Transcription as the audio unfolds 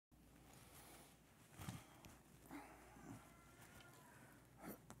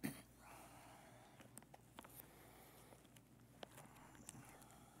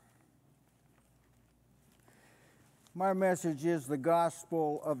My message is the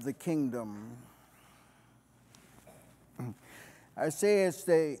gospel of the kingdom. I say it's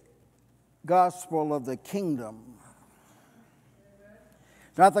the gospel of the kingdom.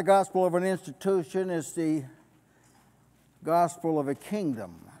 It's not the gospel of an institution, it's the gospel of a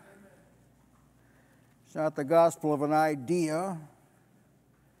kingdom. It's not the gospel of an idea,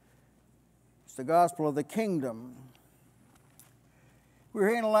 it's the gospel of the kingdom. We're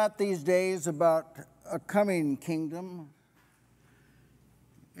hearing a lot these days about a coming kingdom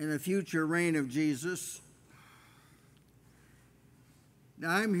and a future reign of Jesus. Now,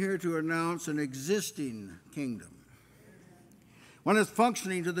 I'm here to announce an existing kingdom, one that's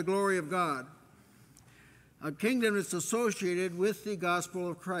functioning to the glory of God, a kingdom that's associated with the gospel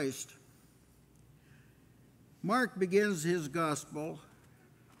of Christ. Mark begins his gospel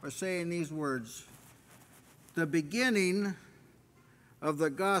by saying these words: the beginning of the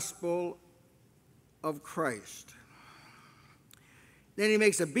gospel of Christ. Then he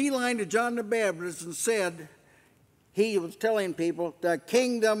makes a beeline to John the Baptist and said, he was telling people, the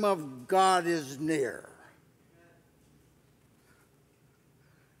kingdom of God is near.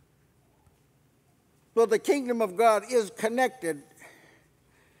 So the kingdom of God is connected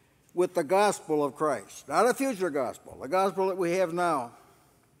with the gospel of Christ, not a future gospel, the gospel that we have now.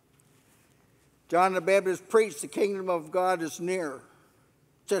 John the Baptist preached the kingdom of God is near.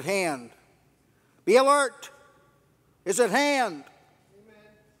 It's at hand. Be alert. It's at hand. Amen.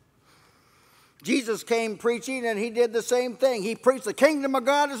 Jesus came preaching and he did the same thing. He preached the kingdom of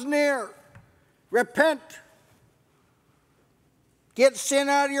God is near. Repent. Get sin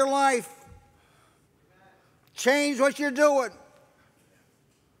out of your life. Change what you're doing.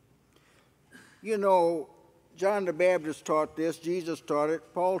 You know, John the Baptist taught this, Jesus taught it,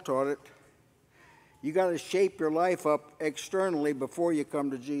 Paul taught it. You got to shape your life up externally before you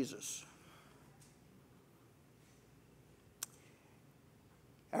come to Jesus.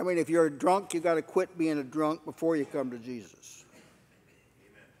 I mean, if you're a drunk, you got to quit being a drunk before you come to Jesus.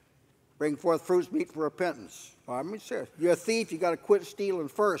 Amen. Bring forth fruits meet for repentance. I mean, serious. You're a thief, you got to quit stealing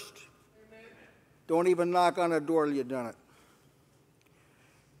first. Amen. Don't even knock on a door till you've done it.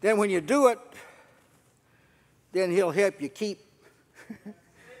 Then when you do it, then he'll help you keep.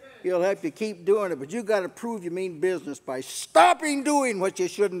 He'll help you keep doing it, but you got to prove you mean business by stopping doing what you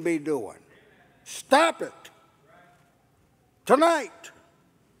shouldn't be doing. Stop it. Tonight.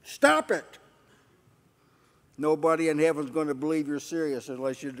 Stop it. Nobody in heaven's going to believe you're serious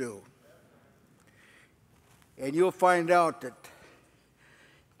unless you do. And you'll find out that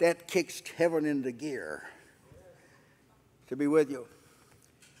that kicks heaven into gear to be with you.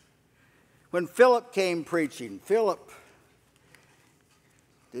 When Philip came preaching, Philip,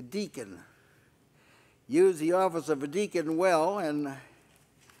 the deacon, used the office of a deacon well and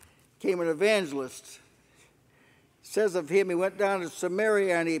became an evangelist. It says of him, he went down to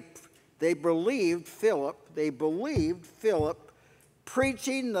Samaria and they believed Philip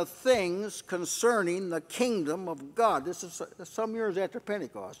preaching the things concerning the kingdom of God. This is some years after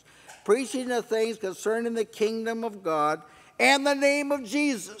Pentecost. Preaching the things concerning the kingdom of God and the name of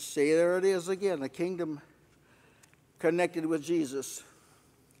Jesus. See, there it is again, the kingdom connected with Jesus.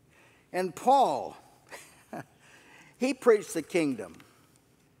 And Paul, he preached the kingdom.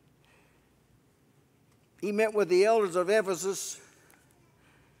 He met with the elders of Ephesus,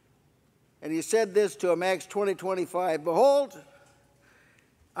 and he said this to them, Acts 20:25, behold,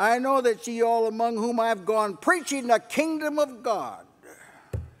 I know that ye all among whom I have gone preaching the kingdom of God.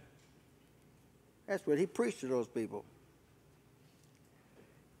 That's what he preached to those people.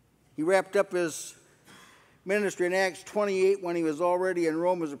 He wrapped up his ministry in Acts 28 when he was already in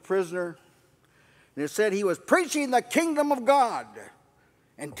Rome as a prisoner. And it said he was preaching the kingdom of God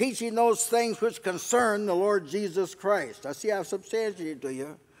and teaching those things which concern the Lord Jesus Christ. I see I've substantiated to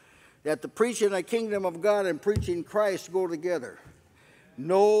you that the preaching the kingdom of God and preaching Christ go together.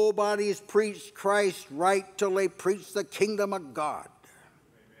 Nobody's preached Christ right till they preach the kingdom of God.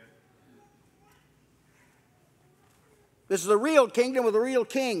 Amen. This is a real kingdom with a real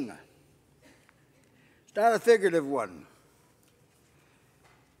king. It's not a figurative one.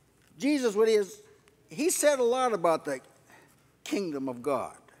 Jesus, he said a lot about the kingdom of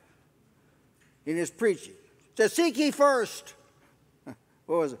God in his preaching. He said, seek ye first. What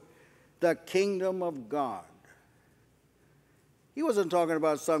was it? The kingdom of God. He wasn't talking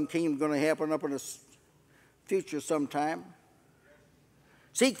about some kingdom going to happen up in the future sometime.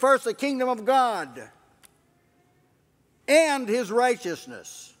 Seek first the kingdom of God and his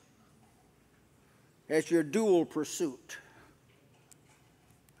righteousness. That's your dual pursuit.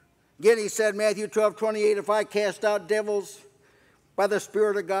 Again, he said, Matthew 12:28, if I cast out devils by the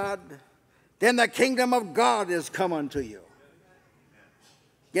Spirit of God, then the kingdom of God is come unto you.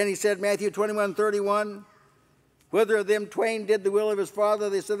 Again he said, Matthew 21:31, whether of them twain did the will of his Father,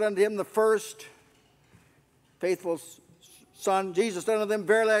 they said unto him, the first faithful son. Jesus said unto them,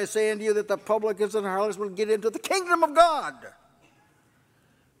 verily I say unto you that the publicans and harlots will get into the kingdom of God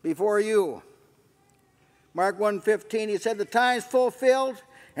before you. Mark 1:15, he said, the time is fulfilled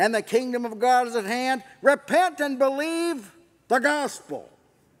and the kingdom of God is at hand. Repent and believe the gospel.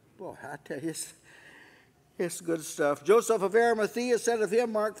 Boy, I tell you, it's good stuff. Joseph of Arimathea said of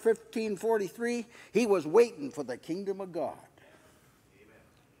him, Mark 15:43, he was waiting for the kingdom of God. Amen.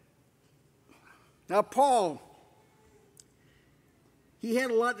 Now Paul, he had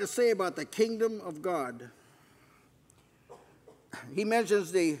a lot to say about the kingdom of God. He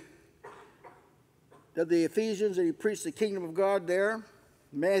mentions the Ephesians that he preached the kingdom of God there.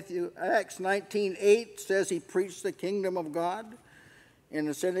 Acts 19:8 says he preached the kingdom of God in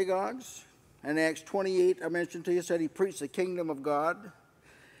the synagogues. And Acts 28, I mentioned to you, said he preached the kingdom of God.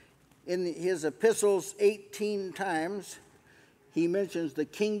 In his epistles 18 times, he mentions the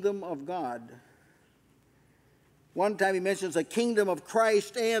kingdom of God. One time he mentions the kingdom of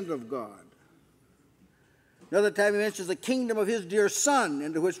Christ and of God. Another time he mentions the kingdom of his dear Son,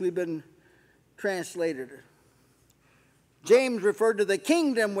 into which we've been translated. James referred to the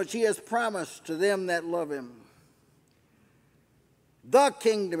kingdom which he has promised to them that love him. The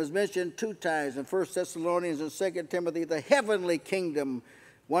kingdom is mentioned 2 times in 1 Thessalonians and 2 Timothy, the heavenly kingdom.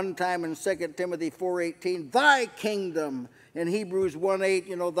 One time in 2 Timothy 4:18, thy kingdom. In Hebrews 1:8,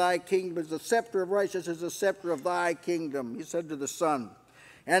 you know, thy kingdom is the scepter of righteousness, is the scepter of thy kingdom. He said to the Son.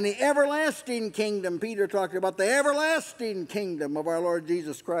 And the everlasting kingdom, Peter talked about the everlasting kingdom of our Lord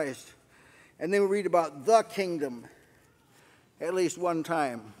Jesus Christ. And then we read about the kingdom at least one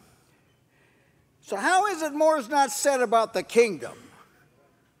time. So how is it more is not said about the kingdom?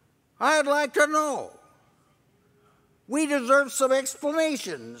 I'd like to know. We deserve some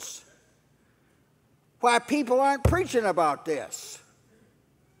explanations why people aren't preaching about this.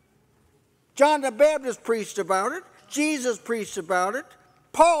 John the Baptist preached about it. Jesus preached about it.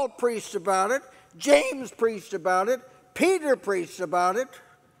 Paul preached about it. James preached about it. Peter preached about it.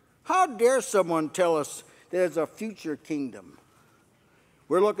 How dare someone tell us there's a future kingdom?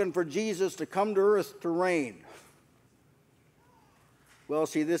 We're looking for Jesus to come to earth to reign. Well,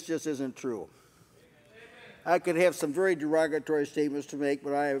 see, this just isn't true. I could have some very derogatory statements to make,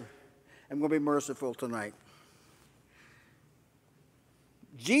 but I am going to be merciful tonight.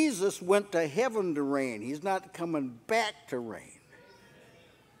 Jesus went to heaven to reign. He's not coming back to reign.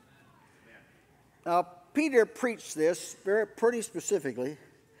 Now, Peter preached this pretty specifically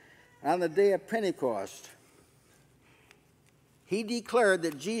on the day of Pentecost. He declared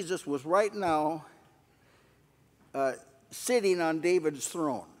that Jesus was right now sitting on David's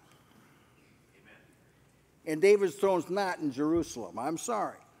throne. Amen. And David's throne's not in Jerusalem. I'm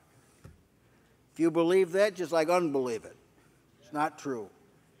sorry. If you believe that, just like unbelieve it. It's not true.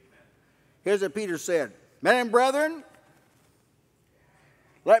 Amen. Here's what Peter said. Men and brethren,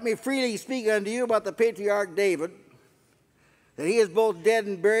 let me freely speak unto you about the patriarch David, that he is both dead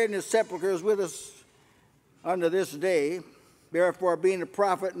and buried, and his sepulchre is with us unto this day. Therefore, being a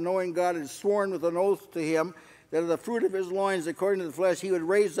prophet, and knowing God had sworn with an oath to him, that of the fruit of his loins, according to the flesh, he would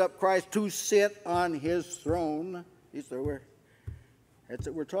raise up Christ to sit on his throne. That's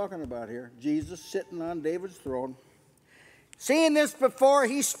what we're talking about here. Jesus sitting on David's throne. Seeing this before,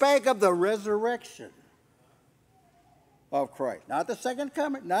 he spake of the resurrection of Christ. Not the second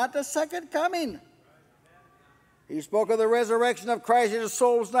coming. Not the second coming. He spoke of the resurrection of Christ, and his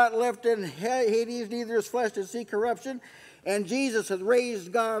soul was not left in Hades, neither his flesh to see corruption. And Jesus has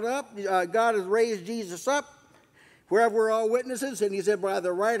raised God up. God has raised Jesus up, wherever we're all witnesses. And he said, by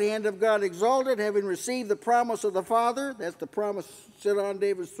the right hand of God exalted, having received the promise of the Father, that's the promise to sit on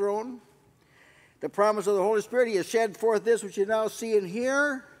David's throne, the promise of the Holy Spirit, he has shed forth this which you now see and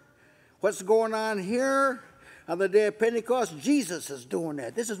hear. What's going on here on the day of Pentecost? Jesus is doing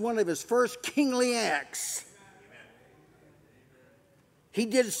that. This is one of his first kingly acts. He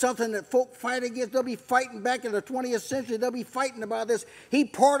did something that folk fight against. They'll be fighting back in the 20th century. They'll be fighting about this. He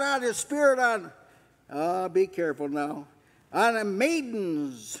poured out his Spirit on, be careful now, on the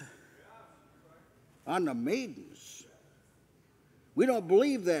maidens. On the maidens. We don't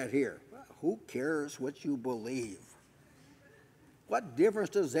believe that here. Well, who cares what you believe? What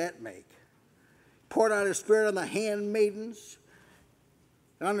difference does that make? Poured out his Spirit on the handmaidens,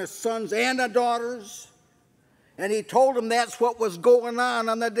 on the sons and the daughters. And he told them that's what was going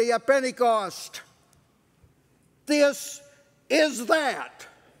on the day of Pentecost. This is that.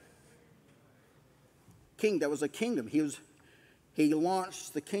 King, that was a kingdom. He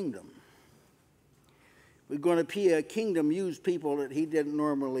launched the kingdom. We're going to see a kingdom use people that he didn't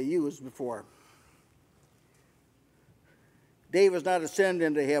normally use before. David's not ascended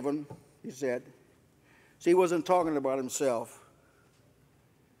into heaven, he said. So he wasn't talking about himself.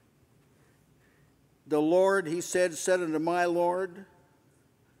 The Lord, he said unto my Lord,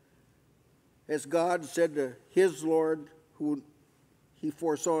 as God said to his Lord, who he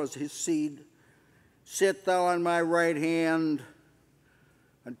foresaw as his seed, sit thou on my right hand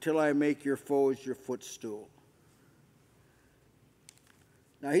until I make your foes your footstool.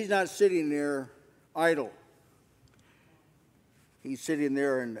 Now, he's not sitting there idle. He's sitting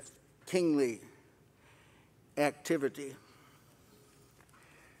there in kingly activity.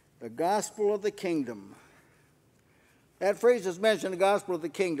 The gospel of the kingdom. That phrase is mentioned, the gospel of the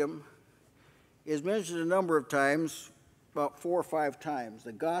kingdom, is mentioned a number of times, about 4 or 5 times.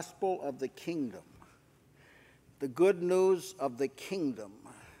 The gospel of the kingdom. The good news of the kingdom.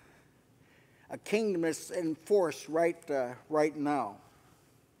 A kingdom that's in force right now.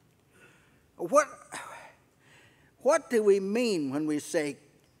 What do we mean when we say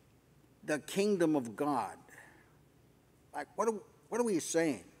the kingdom of God? Like, what are we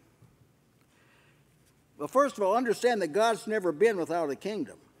saying? Well, first of all, understand that God's never been without a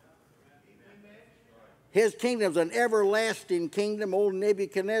kingdom. His kingdom is an everlasting kingdom. Old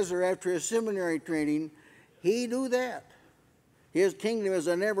Nebuchadnezzar, after his seminary training, he knew that. His kingdom is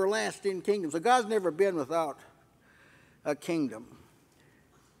an everlasting kingdom. So God's never been without a kingdom.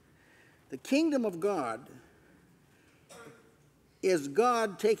 The kingdom of God is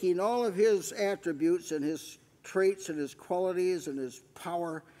God taking all of his attributes and his traits and his qualities and his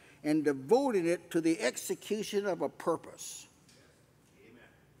power and devoting it to the execution of a purpose. Amen.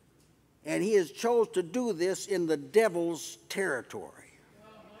 And he has chose to do this in the devil's territory.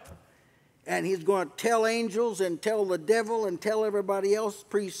 And he's going to tell angels and tell the devil and tell everybody else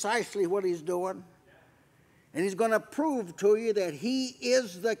precisely what he's doing. And he's going to prove to you that he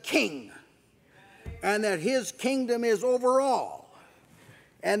is the king and that his kingdom is over all.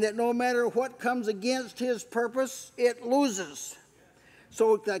 And that no matter what comes against his purpose, it loses.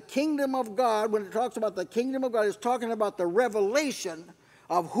 So the kingdom of God, when it talks about the kingdom of God, it's talking about the revelation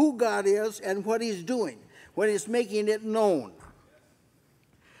of who God is and what he's doing, when he's making it known.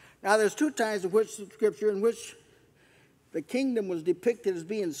 Now, there's 2 times in which Scripture in which the kingdom was depicted as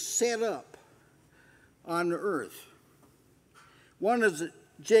being set up on the earth. One is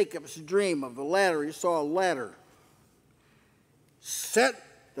Jacob's dream of the ladder. He saw a ladder set.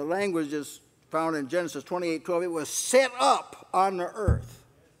 The language is found in Genesis 28:12. It was set up on the earth.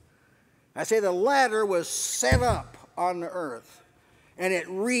 I say the ladder was set up on the earth, and it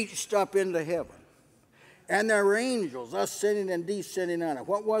reached up into heaven. And there were angels ascending and descending on it.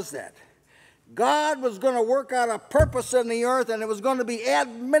 What was that? God was going to work out a purpose in the earth, and it was going to be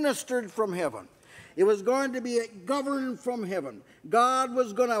administered from heaven. It was going to be governed from heaven. God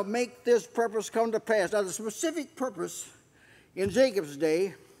was going to make this purpose come to pass. Now, the specific purpose in Jacob's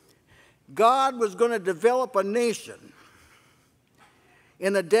day, God was going to develop a nation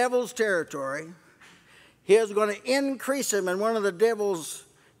in the devil's territory. He was going to increase him in one of the devil's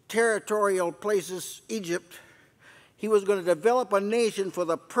territorial places, Egypt. He was going to develop a nation for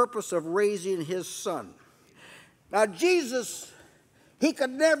the purpose of raising his son. Now, Jesus, he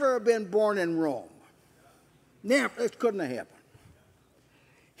could never have been born in Rome. Never, it couldn't have happened.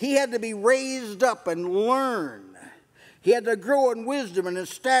 He had to be raised up and learn. He had to grow in wisdom and in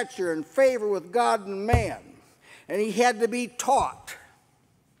stature and favor with God and man. And he had to be taught.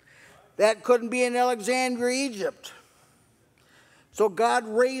 That couldn't be in Alexandria, Egypt. So God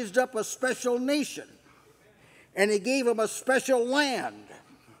raised up a special nation. And he gave him a special land.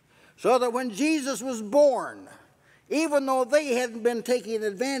 So that when Jesus was born, even though they hadn't been taking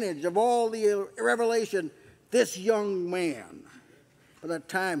advantage of all the revelation, this young man, by the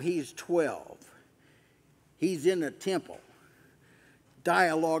time he's 12, he's in the temple,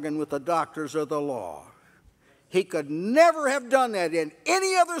 dialoguing with the doctors of the law. He could never have done that in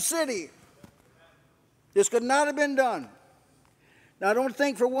any other city. This could not have been done. Now, don't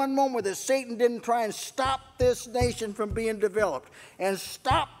think for one moment that Satan didn't try and stop this nation from being developed and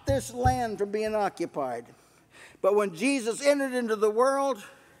stop this land from being occupied. But when Jesus entered into the world,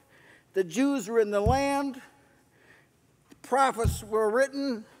 the Jews were in the land, the prophets were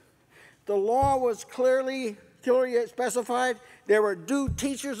written, the law was clearly specified, there were due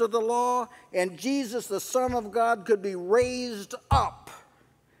teachers of the law, and Jesus, the Son of God, could be raised up.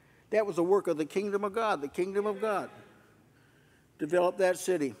 That was the work of the kingdom of God, the kingdom of God. Developed that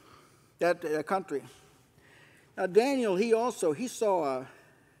city, that country. Now, Daniel, he saw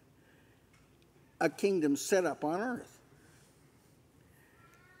a kingdom set up on earth.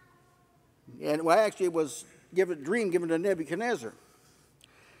 And well, actually, it was a dream given to Nebuchadnezzar.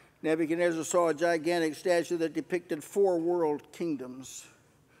 Nebuchadnezzar saw a gigantic statue that depicted 4 world kingdoms.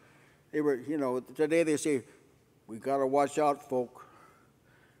 They were, today they say, we got to watch out, folk.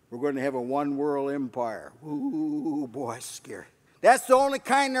 We're going to have a one world empire. Ooh, boy, scary. That's the only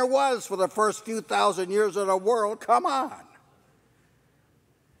kind there was for the first few thousand years of the world. Come on.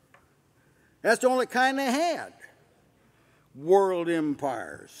 That's the only kind they had. World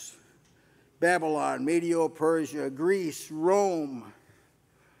empires. Babylon, Medo-Persia, Greece, Rome.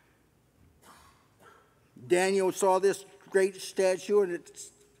 Daniel saw this great statue, and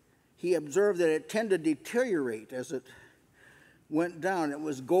he observed that it tended to deteriorate as it went down. It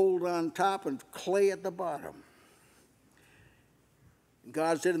was gold on top and clay at the bottom.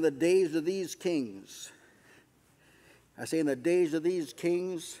 God said, in the days of these kings, I say in the days of these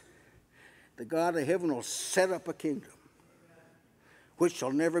kings, the God of heaven will set up a kingdom which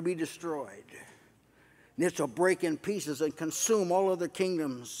shall never be destroyed. And it shall break in pieces and consume all other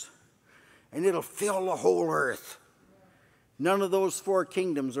kingdoms, and it'll fill the whole earth. None of those 4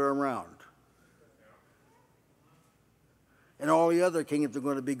 kingdoms are around. And all the other kingdoms are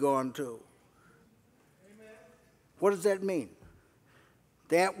going to be gone too. Amen. What does that mean?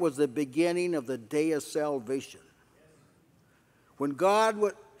 That was the beginning of the day of salvation. When God,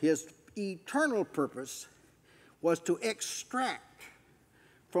 his eternal purpose was to extract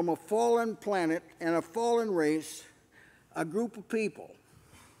from a fallen planet and a fallen race a group of people,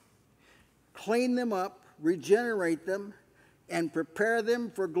 clean them up, regenerate them, and prepare them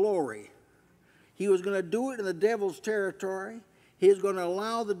for glory. He was going to do it in the devil's territory. He was going to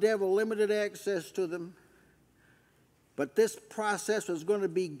allow the devil limited access to them. But this process was going to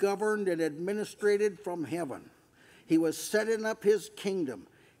be governed and administrated from heaven. He was setting up his kingdom.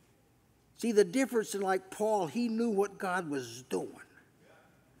 See, the difference in like Paul, he knew what God was doing.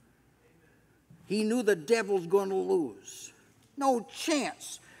 He knew the devil's going to lose. No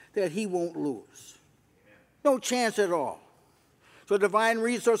chance that he won't lose. No chance at all. So divine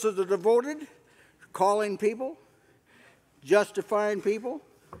resources are devoted to calling people, justifying people,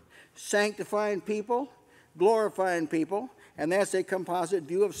 sanctifying people, glorifying people, and that's a composite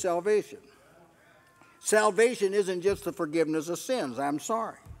view of salvation. Salvation isn't just the forgiveness of sins. I'm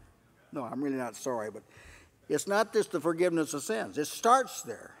sorry. No, I'm really not sorry, but it's not just the forgiveness of sins. It starts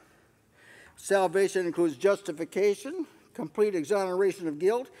there. Salvation includes justification, complete exoneration of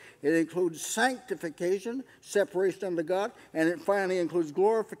guilt. It includes sanctification, separation unto God, and it finally includes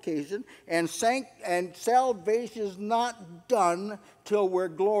glorification. And salvation is not done till we're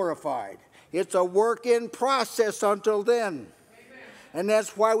glorified. It's a work in process until then. Amen. And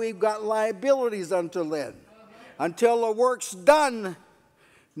that's why we've got liabilities until then. Until the work's done,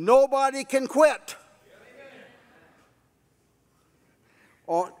 nobody can quit.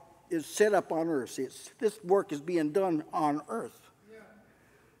 All is set up on earth. See, this work is being done on earth.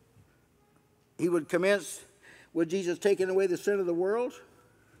 He would commence with Jesus taking away the sin of the world.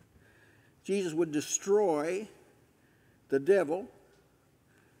 Jesus would destroy the devil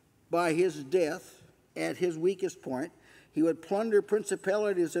by his death at his weakest point. He would plunder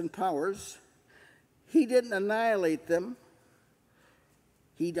principalities and powers. He didn't annihilate them.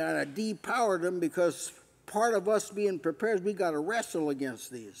 He depowered them, because part of us being prepared, we got to wrestle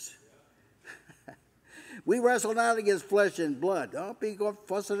against these. We wrestle not against flesh and blood. Don't be going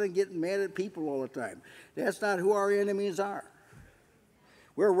fussing and getting mad at people all the time. That's not who our enemies are.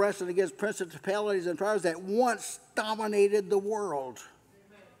 We're wrestling against principalities and powers that once dominated the world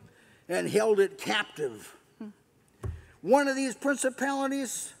and held it captive. One of these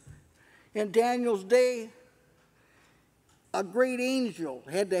principalities in Daniel's day, a great angel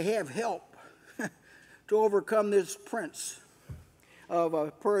had to have help to overcome this prince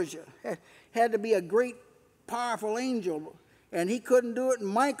of Persia. Had to be a great, powerful angel, and he couldn't do it, and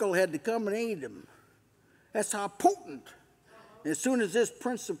Michael had to come and aid him. That's how potent. As soon as this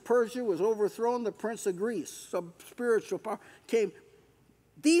prince of Persia was overthrown, the prince of Greece, some spiritual power, came.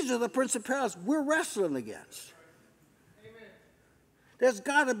 These are the principalities we're wrestling against. Amen. There's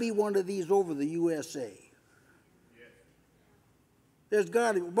got to be one of these over the USA. Yes. There's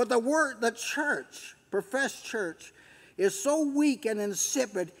got to be. But the church, professed church, is so weak and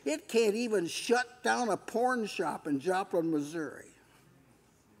insipid, it can't even shut down a porn shop in Joplin, Missouri.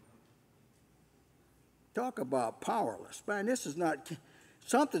 Talk about powerless. Man, this is not,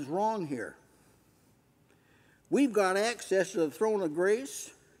 something's wrong here. We've got access to the throne of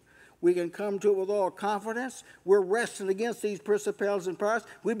grace. We can come to it with all confidence. We're wrestling against these principalities and powers.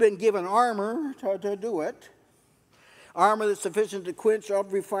 We've been given armor to do it. Armor that's sufficient to quench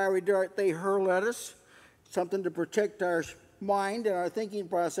every fiery dart they hurl at us. Something to protect our mind and our thinking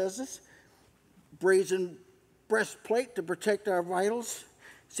processes. brazen breastplate to protect our vitals.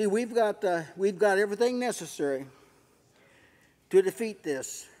 See, we've got everything necessary to defeat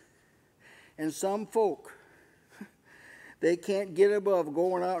this. And some folk, they can't get above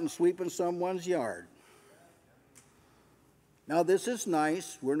going out and sweeping someone's yard. Now, this is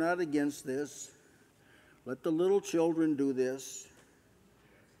nice. We're not against this. Let the little children do this.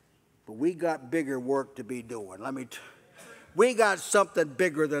 But we got bigger work to be doing. We got something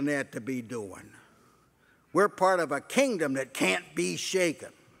bigger than that to be doing. We're part of a kingdom that can't be shaken.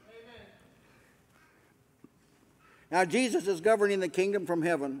 Amen. Now, Jesus is governing the kingdom from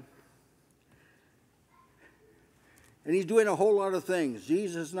heaven. And he's doing a whole lot of things.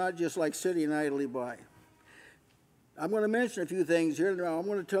 Jesus is not just like sitting idly by. I'm going to mention a few things here. Now, I'm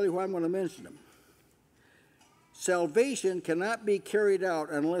going to tell you why I'm going to mention them. Salvation cannot be carried out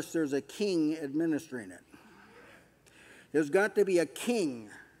unless there's a king administering it. There's got to be a king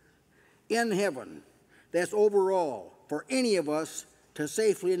in heaven that's over all for any of us to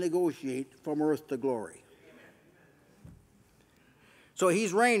safely negotiate from earth to glory. So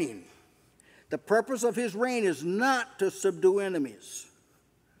he's reigning. The purpose of his reign is not to subdue enemies.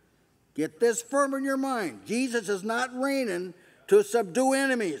 Get this firm in your mind. Jesus is not reigning to subdue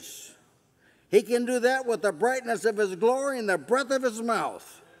enemies. He can do that with the brightness of his glory and the breath of his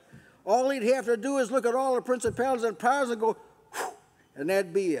mouth. All he'd have to do is look at all the principalities and powers and go, whew, and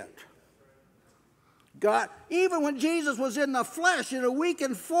that'd be it. God, even when Jesus was in the flesh in a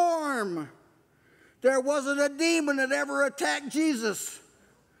weakened form, there wasn't a demon that ever attacked Jesus.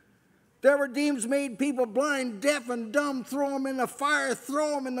 There were demons made people blind, deaf, and dumb, throw them in the fire,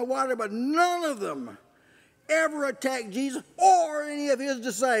 throw them in the water, but none of them ever attacked Jesus or any of his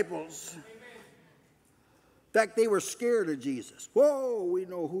disciples. Amen. In fact, they were scared of Jesus. Whoa, we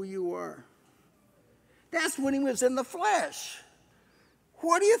know who you are. That's when he was in the flesh.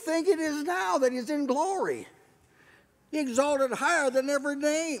 What do you think it is now that he's in glory? He exalted higher than every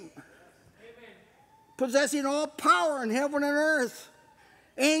name. Amen. Possessing all power in heaven and earth.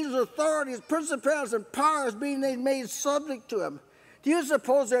 Angels, authorities, principalities, and powers being made subject to him. Do you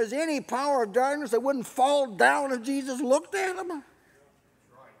suppose there's any power of darkness that wouldn't fall down if Jesus looked at him?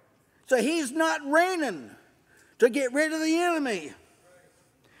 So he's not reigning to get rid of the enemy.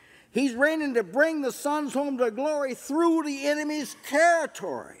 He's reigning to bring the sons home to glory through the enemy's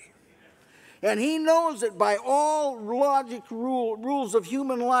territory. And he knows that by all rules of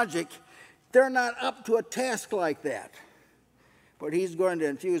human logic, they're not up to a task like that. But he's going to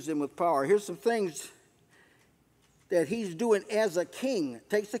infuse them with power. Here's some things that he's doing as a king. It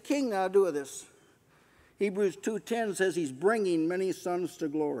takes a king now to do this. Hebrews 2:10 says he's bringing many sons to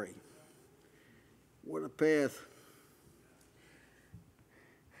glory. What a path.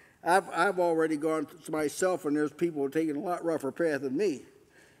 I've already gone to myself, and there's people taking a lot rougher path than me.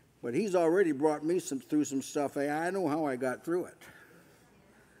 But he's already brought me through some stuff. I know how I got through it.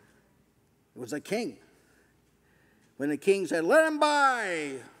 It was a king. When the king said, let him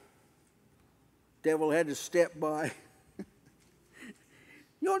by, devil had to step by.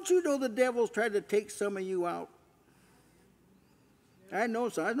 Don't you know the devil's tried to take some of you out? I know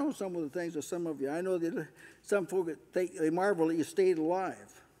some of the things of some of you. I know that some folk they marvel that you stayed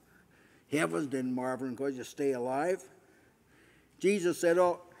alive. Heavens didn't marvel because you stay alive. Jesus said,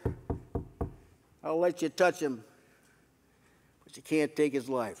 oh, I'll let you touch him, but you can't take his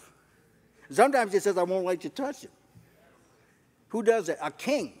life. Sometimes he says, I won't let you touch him. Who does that? A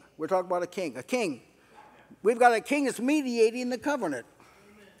king. We're talking about a king. A king. We've got a king that's mediating the covenant.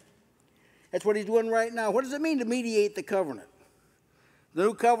 That's what he's doing right now. What does it mean to mediate the covenant? The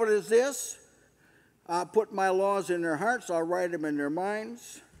new covenant is this. I'll put my laws in their hearts. I'll write them in their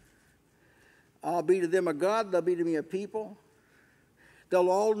minds. I'll be to them a God. They'll be to me a people. They'll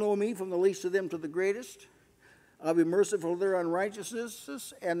all know me from the least of them to the greatest. I'll be merciful to their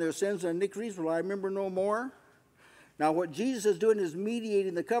unrighteousnesses and their sins and iniquities will I remember no more. Now, what Jesus is doing is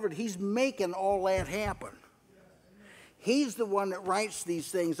mediating the covenant. He's making all that happen. He's the one that writes these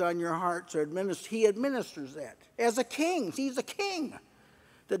things on your hearts. He administers that. As a king, he's a king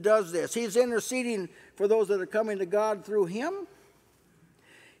that does this. He's interceding for those that are coming to God through him.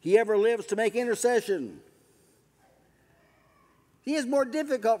 He ever lives to make intercession. He is more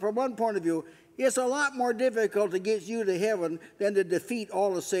difficult from one point of view. It's a lot more difficult to get you to heaven than to defeat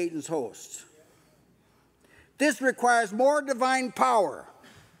all of Satan's hosts. This requires more divine power,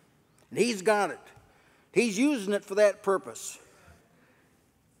 and he's got it. He's using it for that purpose.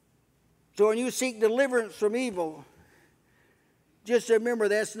 So when you seek deliverance from evil, just remember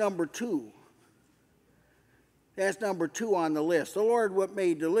that's number 2. That's number 2 on the list. The Lord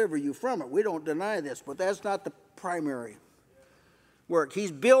may deliver you from it. We don't deny this, but that's not the primary. work.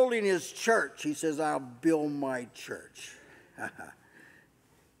 He's building his church. He says, I'll build my church.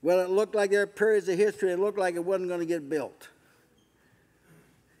 Well, it looked like there were periods of history. It looked like it wasn't going to get built.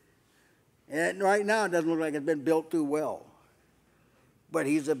 And right now, it doesn't look like it's been built too well. But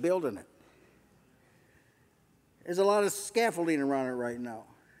he's building it. There's a lot of scaffolding around it right now.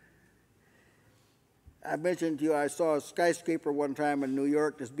 I mentioned to you I saw a skyscraper one time in New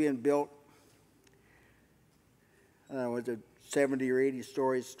York that's being built. I don't know, was it 70 or 80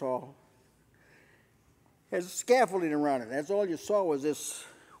 stories tall? There's scaffolding around it. That's all you saw was this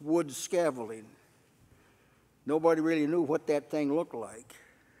wood scaffolding. Nobody really knew what that thing looked like.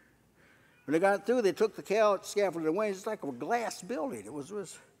 When they got through, they took the scaffolding away. It's like a glass building. It was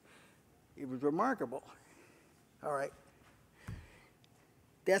remarkable. All right.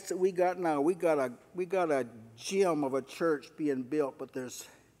 That's what we got now. We got a gem of a church being built, but there's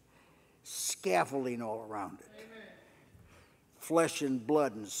scaffolding all around it. Amen. Flesh and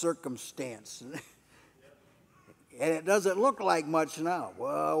blood and circumstance. And it doesn't look like much now.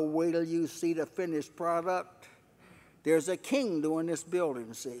 Well, wait till you see the finished product. There's a king doing this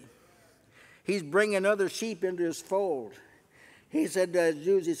building, see. He's bringing other sheep into his fold. He said to his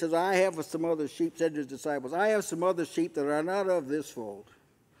Jews, he says, I have some other sheep, said to his disciples, I have some other sheep that are not of this fold.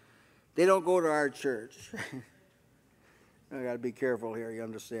 They don't go to our church. I got to be careful here, you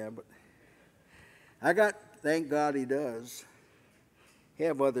understand. But thank God he does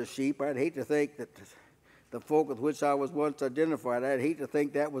have other sheep. I'd hate to think that the folk with which I was once identified, I'd hate to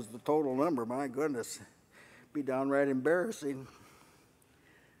think that was the total number. My goodness, it'd be downright embarrassing.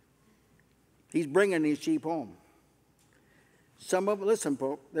 He's bringing these sheep home. Some of them, listen,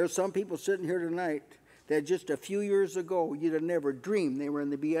 folks, there's some people sitting here tonight that just a few years ago you'd have never dreamed they were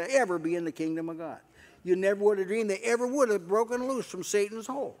ever be in the kingdom of God. You never would have dreamed they ever would have broken loose from Satan's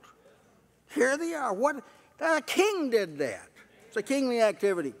hold. Here they are. A king did that. It's a kingly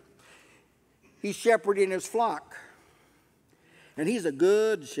activity. He's shepherding his flock. And he's a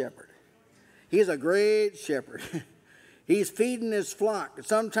good shepherd. He's a great shepherd. He's feeding his flock.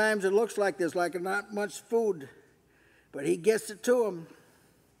 Sometimes it looks like there's not much food, but he gets it to them.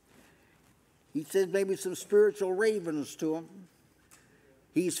 He says maybe some spiritual ravens to them.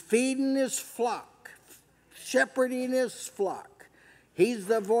 He's feeding his flock, shepherding his flock. He's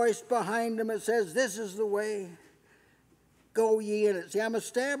the voice behind him that says, this is the way. Go ye in it. See, I'm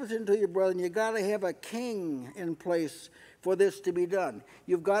establishing to you, brethren, you got to have a king in place for this to be done.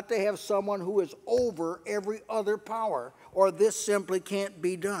 You've got to have someone who is over every other power, or this simply can't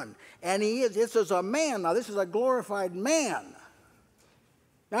be done. And he is. This is a man. Now, this is a glorified man.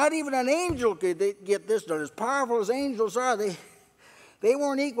 Not even an angel could get this done. As powerful as angels are, they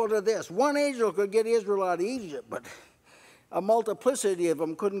weren't equal to this. One angel could get Israel out of Egypt, but a multiplicity of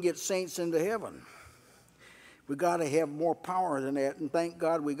them couldn't get saints into heaven. We got to have more power than that, and thank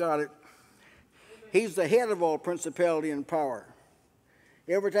God we got it. He's the head of all principality and power.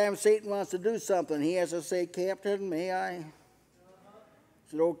 Every time Satan wants to do something, he has to say, Captain, may I?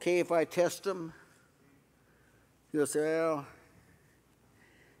 Is it okay if I test him? He'll say, well,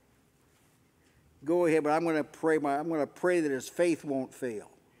 go ahead, but I'm going to pray that his faith won't fail.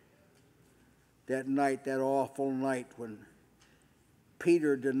 That night, that awful night when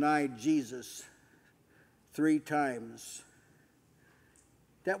Peter denied Jesus 3 times.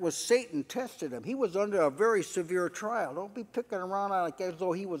 That was Satan tested him. He was under a very severe trial. Don't be picking around like as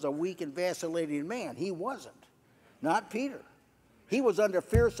though he was a weak and vacillating man. He wasn't. Not Peter. He was under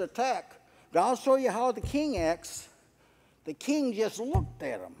fierce attack. But I'll show you how the king acts. The king just looked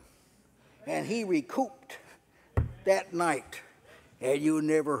at him, and he recouped that night. And you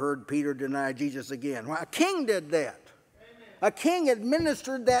never heard Peter deny Jesus again. Well, a king did that. Amen. A king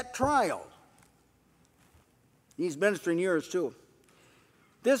administered that trial. He's ministering yours too.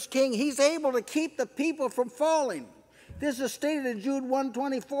 This king, he's able to keep the people from falling. This is stated in Jude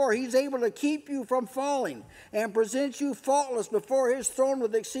 1:24. He's able to keep you from falling and present you faultless before his throne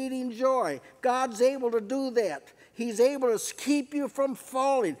with exceeding joy. God's able to do that. He's able to keep you from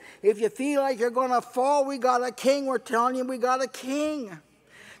falling. If you feel like you're going to fall, we got a king. We're telling you we got a king.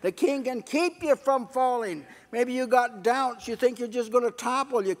 The king can keep you from falling. Maybe you got doubts. You think you're just going to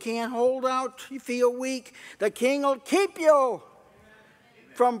topple. You can't hold out. You feel weak. The king will keep you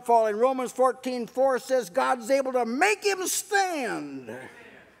from falling. Romans 14:4 says God's able to make him stand.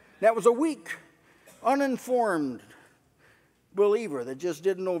 That was a weak, uninformed believer that just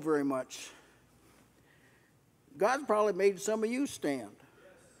didn't know very much. God's probably made some of you stand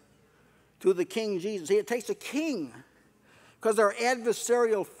through the King Jesus. See, it takes a king, because there are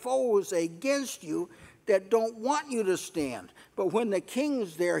adversarial foes against you that don't want you to stand. But when the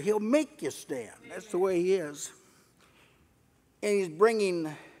king's there, he'll make you stand. That's the way he is. And he's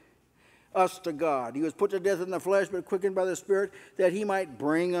bringing us to God. He was put to death in the flesh, but quickened by the Spirit, that he might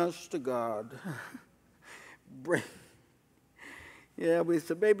bring us to God. Yeah,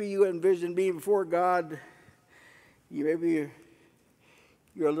 so maybe you envision being before God. Maybe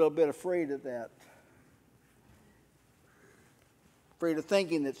you're a little bit afraid of that. Afraid of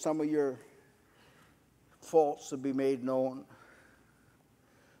thinking that some of your faults will be made known.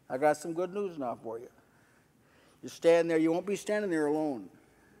 I got some good news now for you. You stand there, you won't be standing there alone.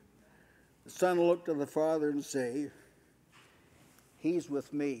 The Son will look to the Father and say, He's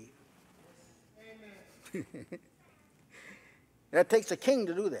with me. Amen. That takes a king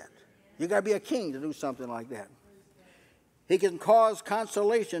to do that. You got to be a king to do something like that. He can cause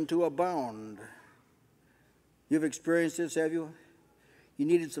consolation to abound. You've experienced this, have you? You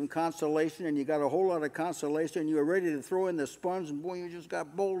needed some consolation, and you got a whole lot of consolation. You were ready to throw in the sponge, and boy, you just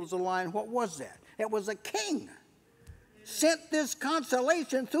got bold as a lion. What was that? It was a king. Sent this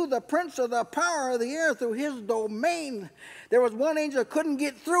consolation through the prince of the power of the air, through his domain. There was one angel that couldn't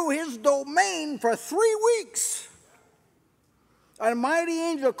get through his domain for 3 weeks. A mighty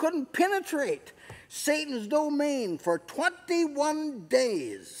angel couldn't penetrate Satan's domain for 21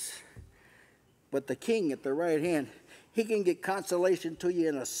 days. But the king at the right hand, he can get consolation to you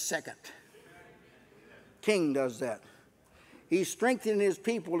in a second. King does that. He's strengthening his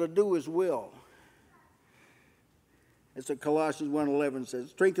people to do his will. That's what Colossians 1:11 says.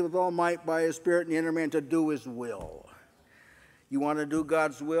 Strengthened with all might by his Spirit in the inner man to do his will. You want to do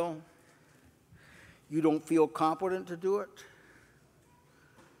God's will? You don't feel competent to do it?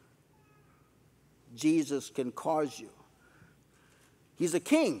 Jesus can cause you. He's a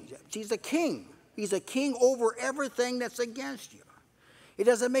king. He's a king. He's a king over everything that's against you. It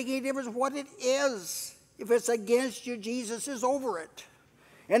doesn't make any difference what it is. If it's against you, Jesus is over it.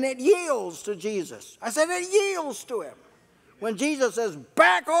 And it yields to Jesus. I said it yields to him. When Jesus says,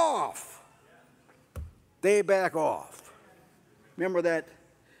 back off, they back off. Remember that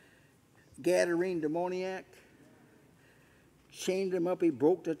Gadarene demoniac? Chained him up, he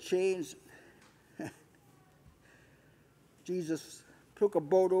broke the chains. Jesus took a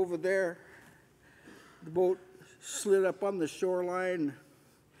boat over there. The boat slid up on the shoreline.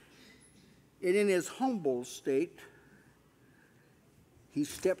 And in his humble state, he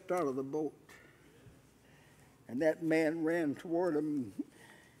stepped out of the boat. And that man ran toward him.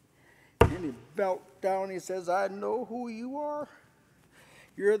 And he bowed down. He says, I know who you are.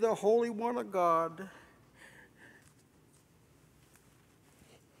 You're the Holy One of God.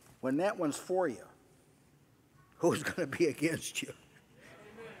 When that one's for you, who's going to be against you?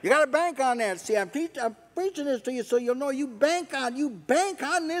 You got to bank on that. See, I'm preaching this to you so you'll know you bank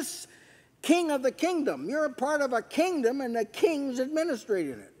on this king of the kingdom. You're a part of a kingdom, and the king's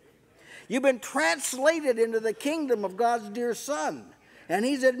administrating it. You've been translated into the kingdom of God's dear Son, and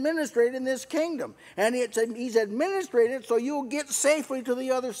he's administrating this kingdom. And he's administrating it so you'll get safely to the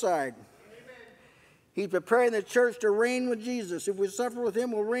other side. Amen. He's preparing the church to reign with Jesus. If we suffer with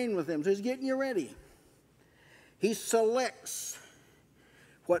him, we'll reign with him. So he's getting you ready. He selects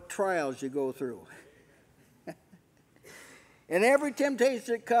what trials you go through. And every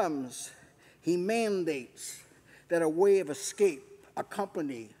temptation that comes, he mandates that a way of escape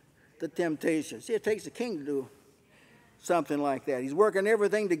accompany the temptation. See, it takes a king to do something like that. He's working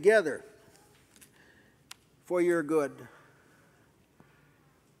everything together for your good.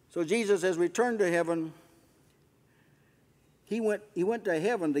 So Jesus has returned to heaven. He went to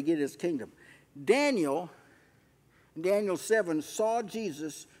heaven to get his kingdom. Daniel 7 saw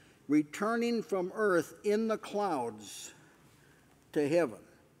Jesus returning from earth in the clouds to heaven.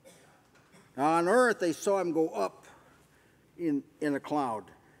 Now on earth they saw him go up in a cloud.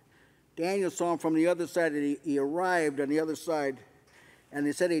 Daniel saw him from the other side, and he arrived on the other side, and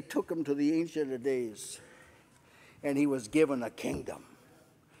they said he took him to the Ancient of Days, and he was given a kingdom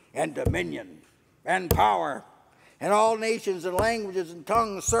and dominion and power, and all nations and languages and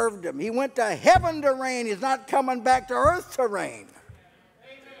tongues served him. He went to heaven to reign. He's not coming back to earth to reign.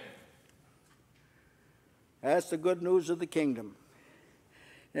 Amen. That's the good news of the kingdom.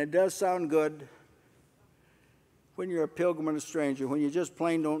 And it does sound good when you're a pilgrim and a stranger, when you just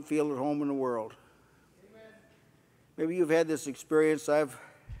plain don't feel at home in the world. Amen. Maybe you've had this experience. I've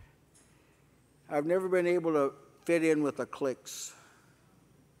never been able to fit in with the cliques.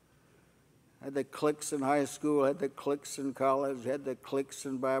 I had the cliques in high school, I had the cliques in college, had the cliques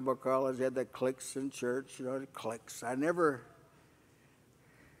in Bible college, had the cliques in church, the cliques. But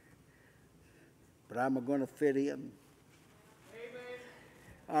I'm going to fit in. Amen.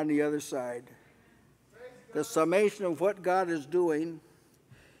 On the other side. The summation of what God is doing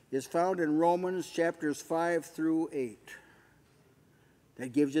is found in Romans chapters 5 through 8.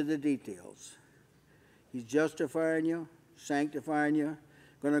 that gives you the details. He's justifying you, sanctifying you,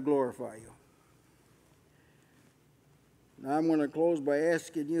 going to glorify you. Now I'm going to close by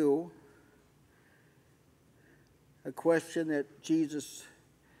asking you a question that Jesus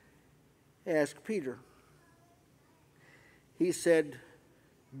asked Peter. He said,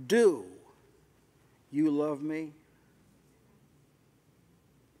 "Do you love me?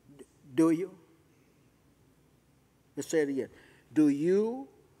 Do you?" Let's say it again. Do you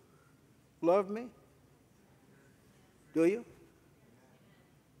love me? Do you?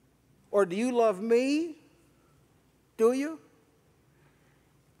 Or do you love me? Do you?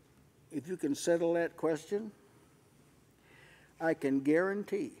 If you can settle that question, I can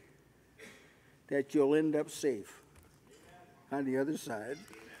guarantee that you'll end up safe on the other side.